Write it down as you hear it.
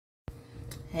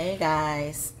Hey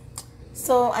guys,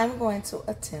 so I'm going to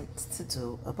attempt to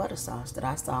do a butter sauce that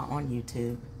I saw on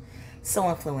YouTube. So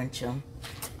influential.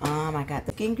 I got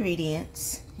the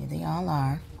ingredients. Here they all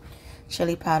are: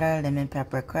 chili powder, lemon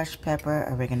pepper, crushed pepper,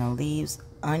 oregano leaves,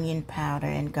 onion powder,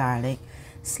 and garlic.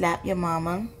 Slap your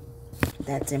mama.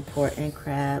 That's important.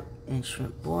 Crab and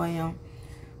shrimp boil.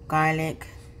 Garlic,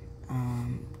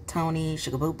 Tony,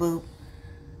 sugar boop boop.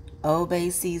 Old Bay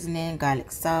seasoning,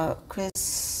 garlic salt,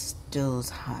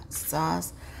 Crystal's hot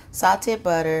sauce, salted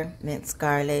butter, minced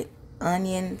garlic,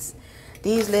 onions,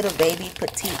 these little baby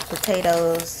petite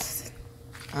potatoes,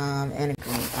 and a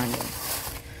green onion.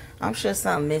 I'm sure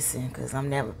something missing because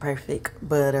I'm never perfect,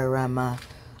 but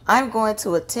I'm going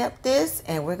to attempt this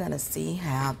and we're going to see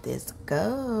how this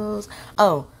goes.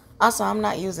 Oh, also I'm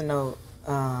not using no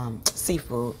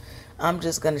seafood. I'm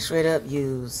just going to straight up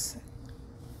use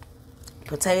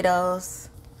potatoes.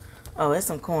 Oh, it's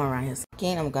some corn right here.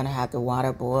 Again, I'm gonna have the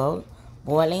water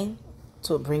boiling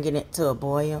to bringing it to a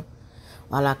boil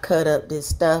while I cut up this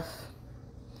stuff.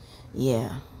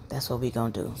 Yeah, that's what we're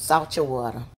gonna do. Salt your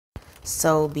water.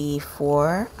 So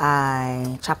before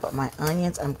I chop up my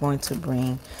onions, I'm going to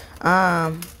bring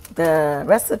the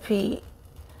recipe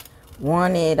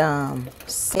wanted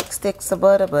 6 sticks of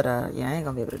butter, but yeah, I ain't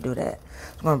gonna be able to do that.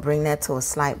 I'm gonna bring that to a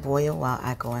slight boil while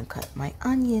I go and cut my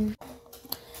onion.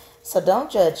 So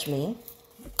don't judge me.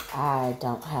 I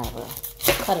don't have a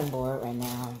cutting board right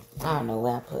now. I don't know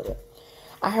where I put it.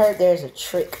 I heard there's a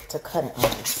trick to cutting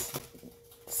onions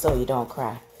so you don't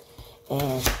cry.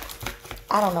 And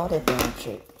I don't know that damn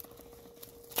trick.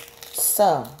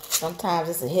 So sometimes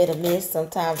it's a hit or miss.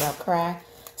 Sometimes I cry.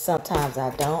 Sometimes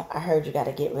I don't. I heard you got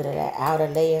to get rid of that outer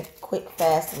layer quick,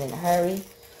 fast, and in a hurry.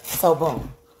 So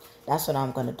boom. That's what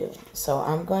I'm going to do. So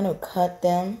I'm going to cut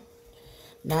them.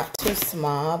 Not too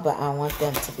small, but I want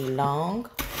them to be long.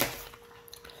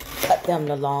 Cut them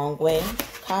the long way,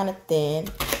 kind of thin,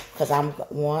 because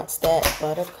once that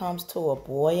butter comes to a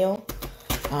boil,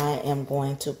 I am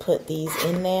going to put these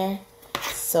in there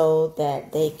so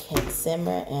that they can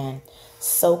simmer and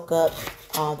soak up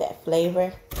all that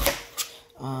flavor.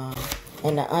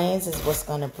 And the onions is what's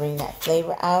going to bring that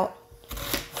flavor out.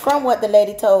 From what the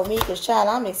lady told me, because child,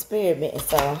 I'm experimenting,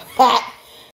 so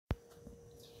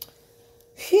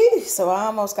so I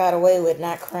almost got away with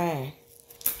not crying.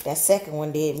 That second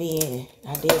one did me in.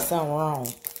 I did something wrong.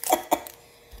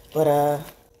 But I'm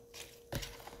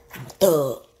a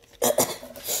thug.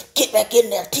 Get back in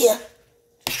there, Tia.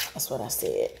 That's what I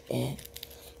said. And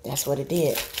that's what it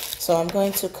did. So I'm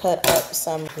going to cut up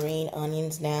some green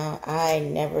onions now. I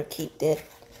never keep that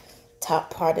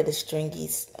top part of the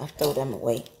stringies. I throw them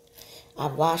away. I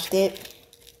washed it.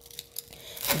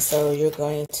 And so you're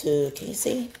going to, can you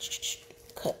see?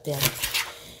 Cut them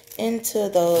into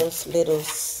those little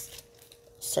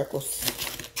circles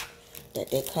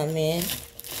that they come in.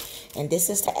 And this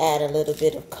is to add a little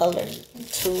bit of color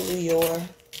to your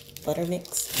butter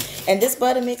mix. And this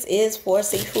butter mix is for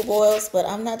seafood boils, but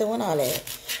I'm not doing all that.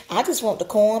 I just want the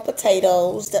corn,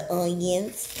 potatoes, the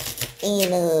onions,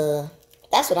 and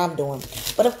that's what I'm doing.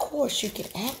 But of course, you can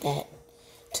add that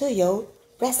to your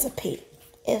recipe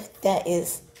if that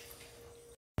is.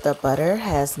 The butter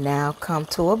has now come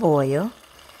to a boil,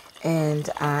 and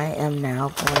I am now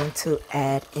going to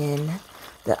add in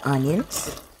the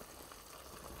onions.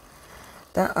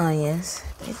 The onions,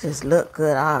 they just look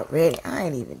good already. I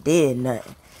ain't even did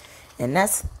nothing, and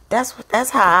that's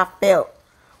how I felt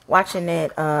watching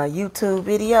that YouTube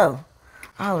video.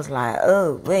 I was like,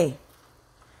 oh wait.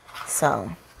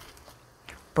 So,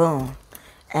 boom,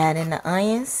 add in the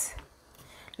onions.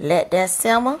 Let that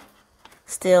simmer.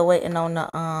 Still waiting on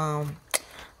the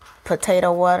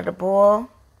potato water to boil.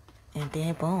 And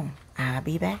then boom, I'll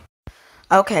be back.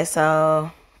 Okay,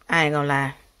 so I ain't gonna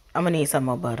lie. I'm gonna need some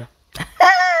more butter.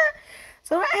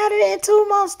 So I added in 2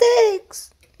 more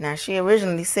sticks. Now she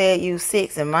originally said use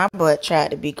 6 and my butt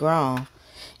tried to be grown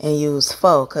and use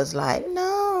 4. Cause like,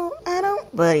 no, I don't.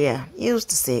 But yeah, use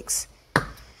the 6.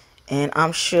 And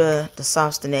I'm sure the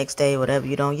sauce the next day, whatever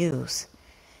you don't use,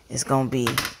 is gonna be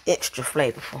extra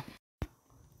flavorful.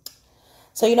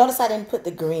 So you notice I didn't put the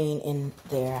green in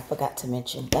there. I forgot to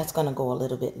mention. That's going to go a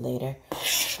little bit later.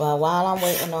 But while I'm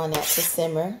waiting on that to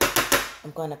simmer,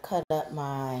 I'm going to cut up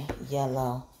my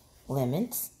yellow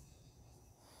lemons.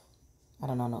 I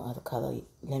don't know no other color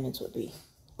lemons would be.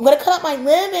 I'm going to cut up my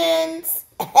lemons.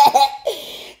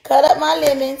 Cut up my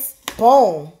lemons.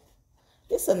 Boom.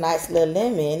 This is a nice little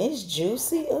lemon. It's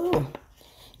juicy. Ooh.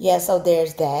 Yeah, so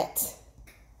there's that.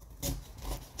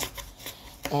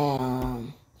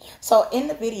 And so in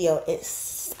the video,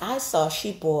 I saw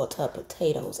she boiled her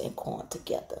potatoes and corn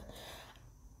together.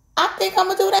 I think I'm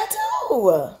gonna do that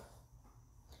too.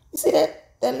 You see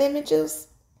that lemon juice?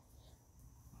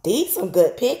 These some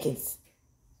good pickings.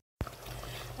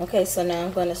 Okay, so now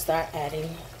I'm gonna start adding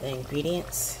the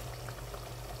ingredients.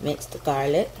 Minced the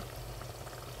garlic.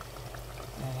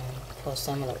 Pour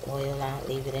some of the oil out,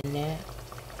 leave it in there.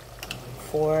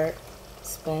 4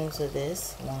 spoons of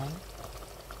this. 1,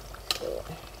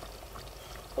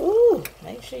 2. Ooh,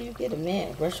 make sure you get a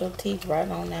mint. Brush your teeth right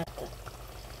on after.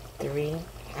 3.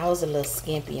 I was a little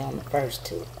skimpy on the first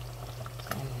 2.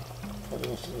 Put a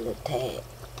little tag.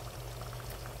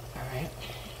 Alright.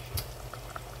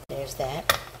 There's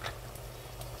that.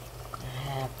 I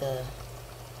have the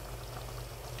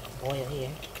oil here.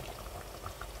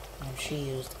 She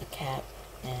used a cap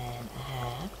and a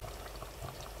half.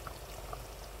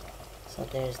 So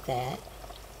there's that.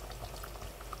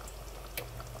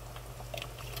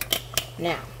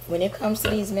 Now, when it comes to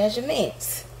these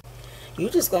measurements, you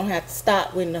just gonna have to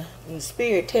stop when the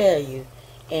spirit tell you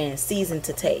and season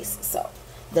to taste. So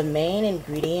the main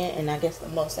ingredient, and I guess the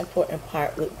most important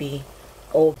part, would be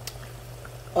Old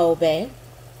Bay.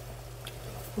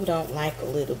 Who don't like a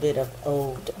little bit of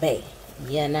Old Bay,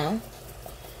 you know?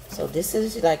 So this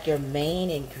is like your main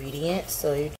ingredient.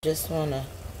 So you just want to,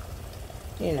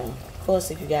 you know, of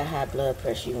course if you got high blood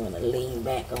pressure, you want to lean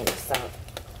back on the salt.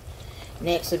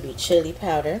 Next would be chili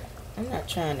powder. I'm not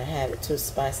trying to have it too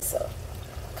spicy, so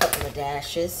a couple of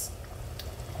dashes.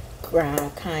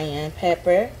 Ground cayenne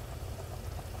pepper.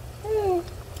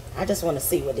 I just want to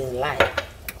see what it's like.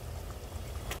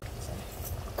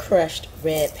 Crushed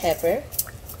red pepper.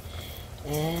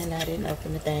 And I didn't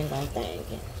open the thing on thing.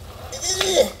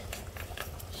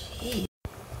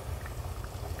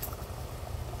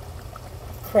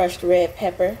 Crushed red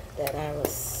pepper that I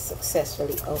was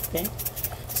successfully opened.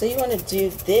 So you want to do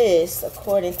this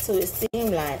according to, it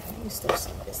seemed like, let me stir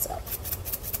some of this up.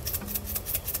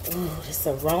 Ooh, this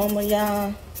aroma,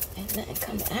 y'all. Ain't nothing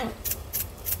coming out.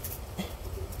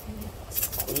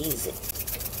 Squeeze it.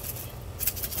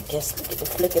 I guess look at the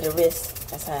flick of the wrist.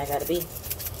 That's how I gotta be.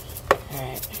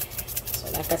 Alright.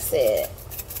 So like I said,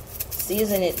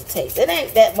 season it to taste. It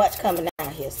ain't that much coming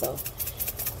out here, so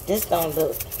this don't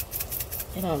look,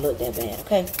 it don't look that bad,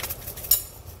 okay?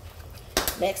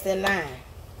 Next in line,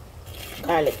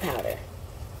 garlic powder.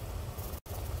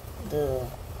 The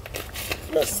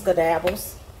little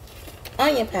scadabbles.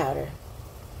 Onion powder.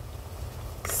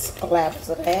 Scalabs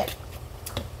of that.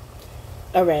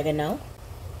 Oregano.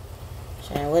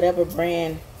 Whatever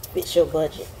brand fits your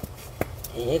budget.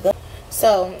 There you go.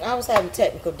 So, I was having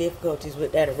technical difficulties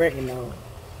with that oregano.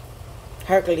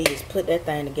 Hercules put that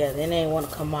thing together. It ain't want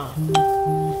to come off.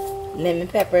 Lemon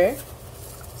pepper.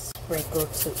 Sprinkle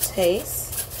to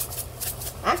taste.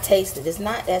 I tasted it. It's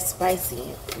not that spicy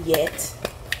yet.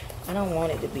 I don't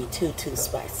want it to be too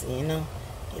spicy, you know.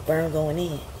 It burn going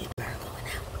in. It burn going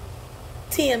out.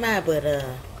 TMI, but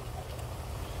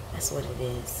that's what it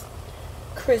is.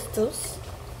 Crystals.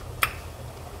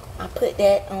 I put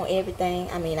that on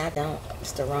everything. I mean, I don't.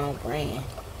 It's the wrong brand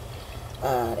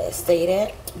that say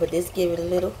that. But this give it a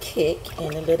little kick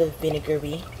and a little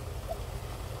vinegary.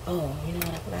 Oh, you know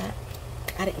what I forgot?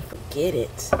 I didn't forget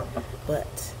it.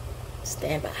 But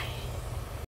stand by.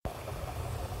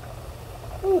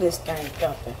 Ooh, this thing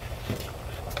jumping.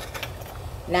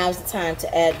 Now's the time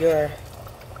to add your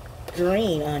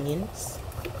green onions.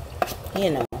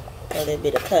 You know, a little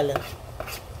bit of color.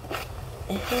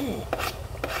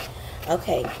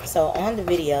 Okay, so on the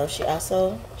video, she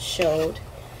also showed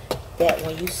that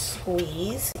when you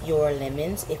squeeze your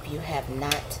lemons, if you have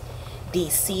not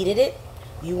de-seeded it,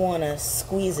 you want to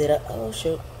squeeze it up. Oh,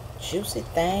 shoot. Juicy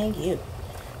thing, you.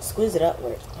 Squeeze it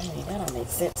upward. I mean, that don't make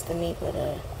sense to me, but,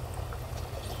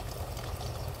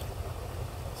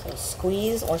 so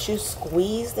squeeze, once you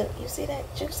squeeze the, you see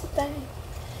that juicy thing?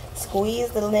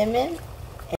 Squeeze the lemon,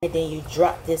 and then you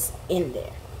drop this in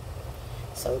there.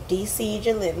 So de-seed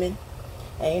your lemon.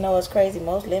 And you know what's crazy?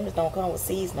 Most lemons don't come with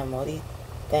seeds no more. These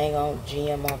dang on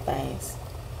GMO things.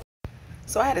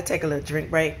 So I had to take a little drink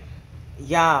break.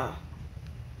 Y'all,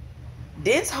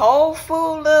 this whole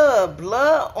full of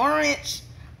blood orange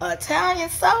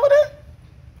Italian soda.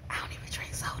 I don't even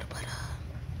drink soda, but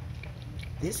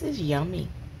this is yummy.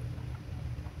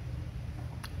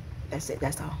 That's it.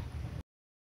 That's all.